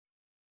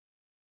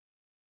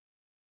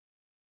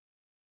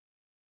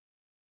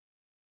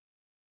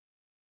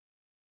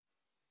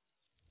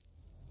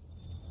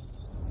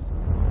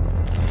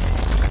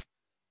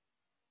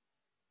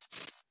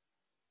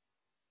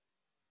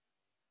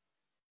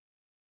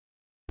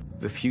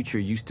The future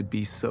used to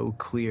be so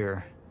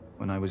clear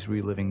when I was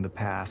reliving the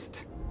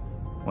past.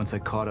 Once I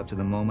caught up to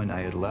the moment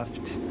I had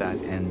left, that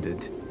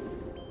ended.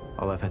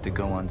 All I've had to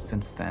go on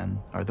since then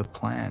are the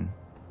plan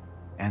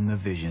and the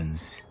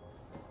visions.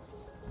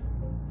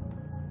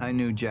 I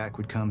knew Jack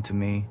would come to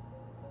me.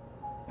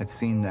 I'd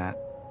seen that,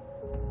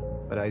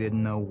 but I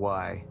didn't know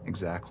why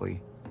exactly,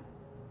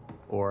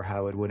 or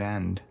how it would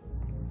end.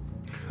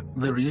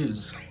 There he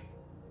is.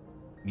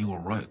 You were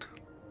right.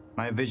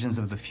 My visions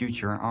of the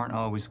future aren't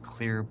always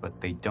clear, but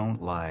they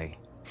don't lie.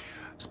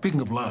 Speaking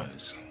of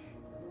lies,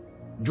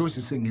 Joyce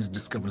is saying he's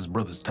discovered his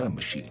brother's time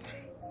machine.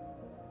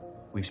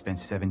 We've spent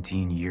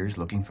 17 years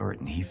looking for it,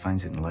 and he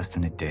finds it in less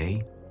than a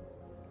day?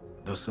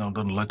 Does sound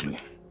unlikely.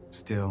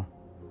 Still,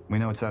 we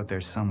know it's out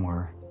there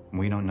somewhere, and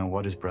we don't know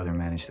what his brother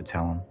managed to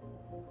tell him.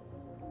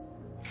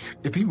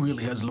 If he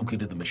really has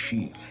located the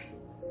machine,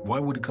 why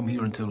would he come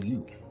here and tell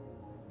you?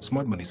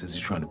 Smart Money says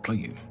he's trying to play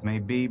you.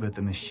 Maybe, but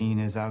the machine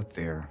is out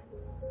there.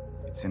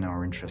 It's in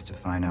our interest to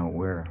find out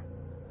where.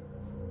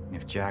 And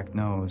if Jack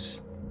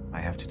knows, I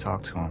have to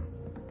talk to him.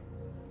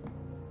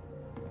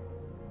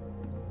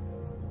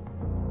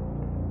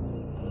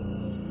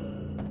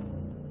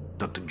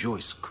 Dr.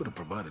 Joyce could have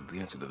provided the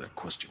answer to that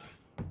question.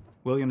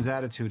 William's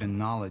attitude and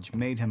knowledge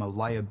made him a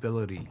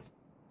liability.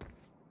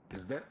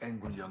 Is that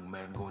angry young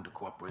man going to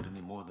cooperate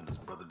any more than his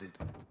brother did?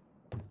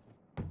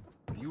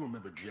 You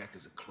remember Jack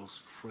as a close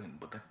friend,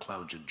 but that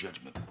clouds your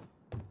judgment.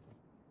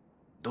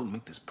 Don't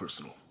make this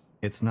personal.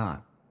 It's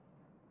not.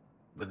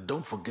 Then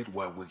don't forget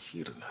why we're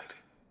here tonight.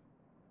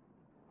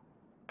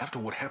 After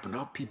what happened,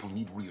 our people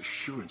need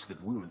reassurance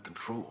that we're in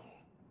control.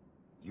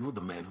 You're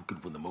the man who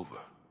could win them over.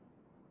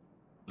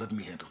 Let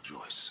me handle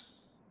Joyce,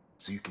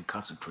 so you can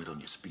concentrate on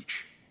your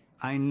speech.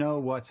 I know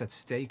what's at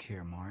stake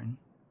here, Martin.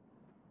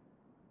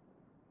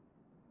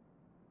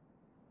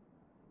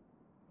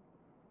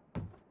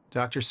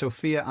 Dr.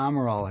 Sophia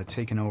Amaral had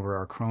taken over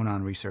our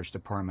Chronon research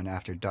department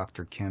after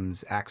Dr.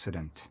 Kim's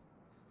accident.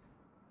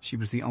 She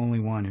was the only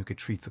one who could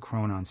treat the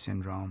Chronon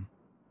syndrome.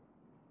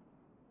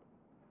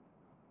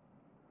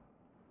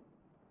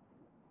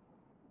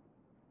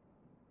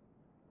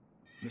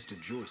 Mr.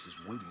 Joyce is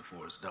waiting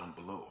for us down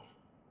below.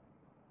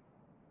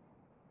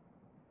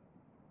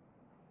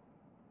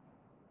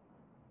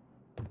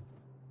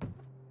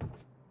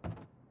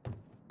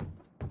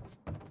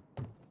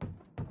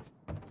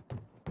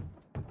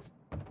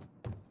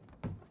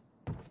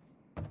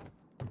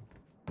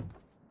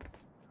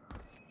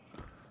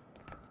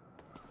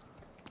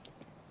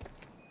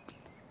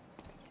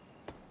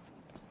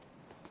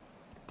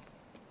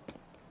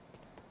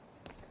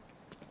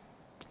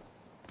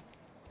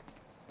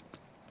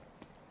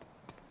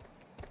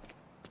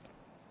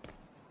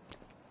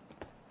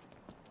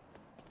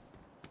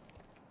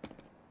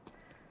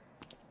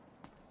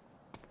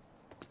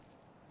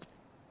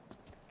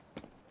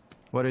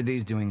 What are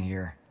these doing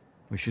here?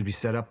 We should be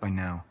set up by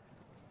now.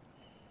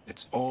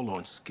 It's all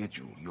on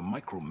schedule. You're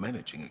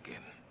micromanaging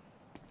again.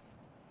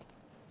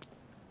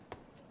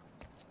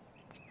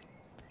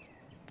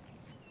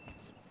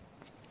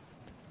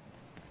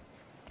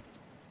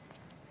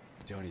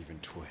 Don't even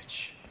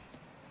twitch.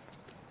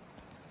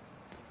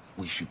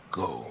 We should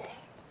go.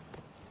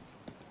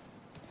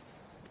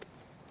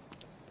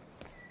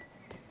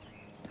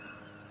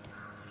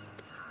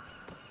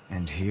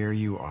 And here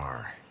you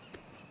are.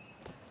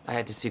 I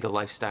had to see the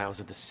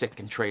lifestyles of the sick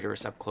and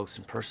traitorous up close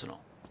and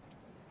personal.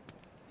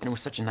 And it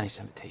was such a nice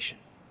invitation.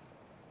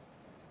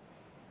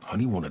 How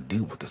do you want to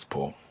deal with this,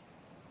 Paul?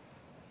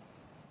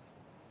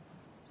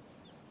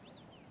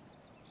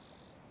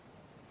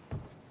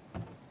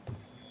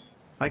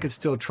 I could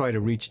still try to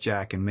reach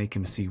Jack and make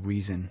him see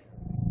reason.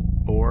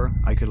 Or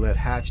I could let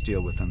Hatch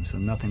deal with him so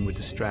nothing would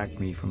distract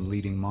me from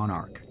leading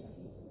Monarch.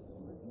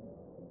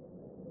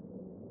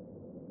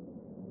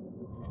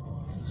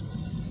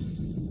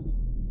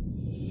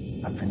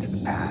 Up into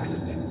the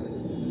past.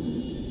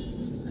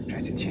 I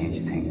tried to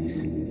change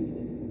things.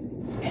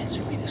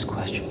 Answer me this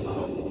question,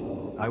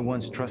 Paul. I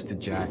once trusted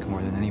Jack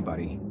more than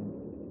anybody.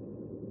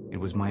 It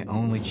was my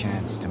only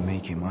chance to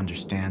make him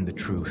understand the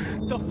truth.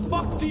 The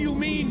fuck do you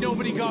mean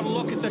nobody got a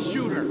look at the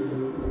shooter?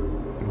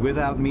 But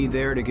without me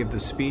there to give the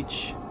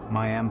speech,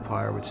 my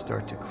empire would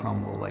start to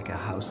crumble like a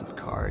house of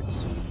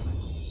cards.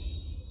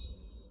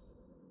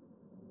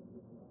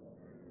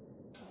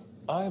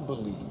 I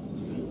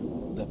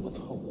believe that with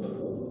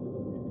hope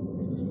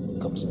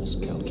comes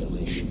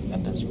miscalculation.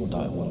 And as you and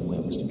I are well aware,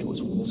 Mr.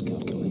 Joyce, with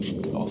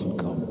miscalculation can often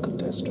come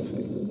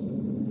catastrophe.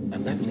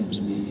 And that leaves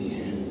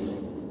me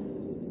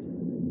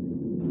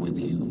with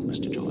you,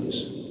 Mr.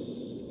 Joyce.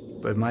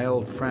 But my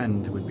old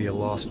friend would be a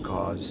lost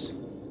cause.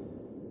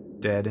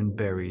 Dead and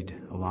buried,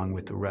 along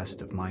with the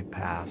rest of my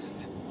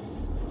past.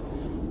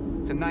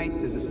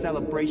 Tonight is a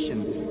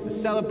celebration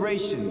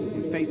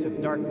in face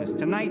of darkness.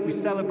 Tonight we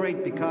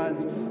celebrate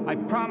because I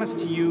promise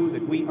to you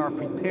that we are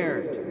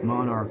prepared.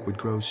 Monarch would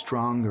grow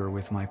stronger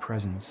with my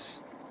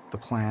presence. The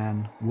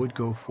plan would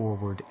go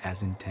forward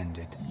as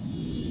intended.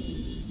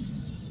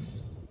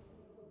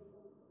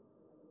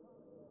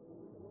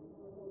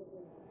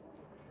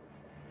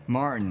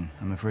 Martin,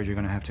 I'm afraid you're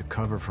gonna have to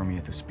cover for me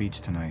at the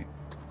speech tonight.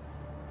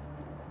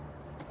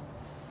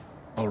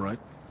 All right.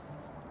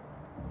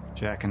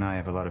 Jack and I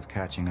have a lot of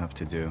catching up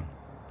to do.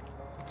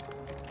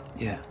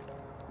 Yeah.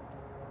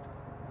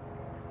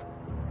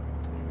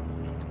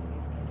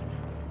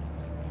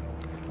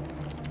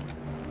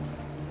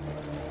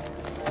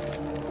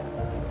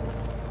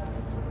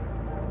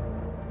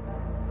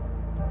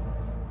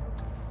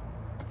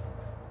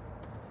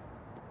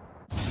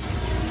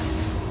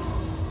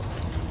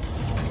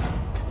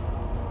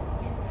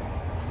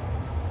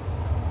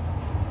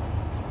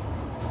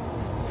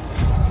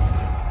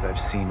 I've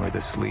seen where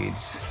this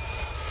leads.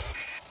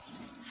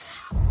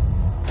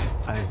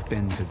 I've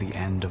been to the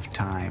end of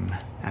time,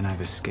 and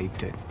I've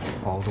escaped it,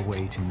 all the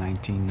way to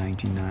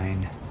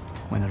 1999,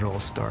 when it all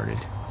started.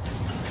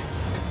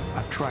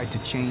 I've tried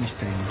to change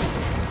things,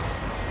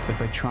 but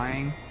by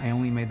trying, I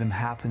only made them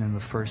happen in the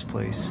first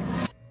place.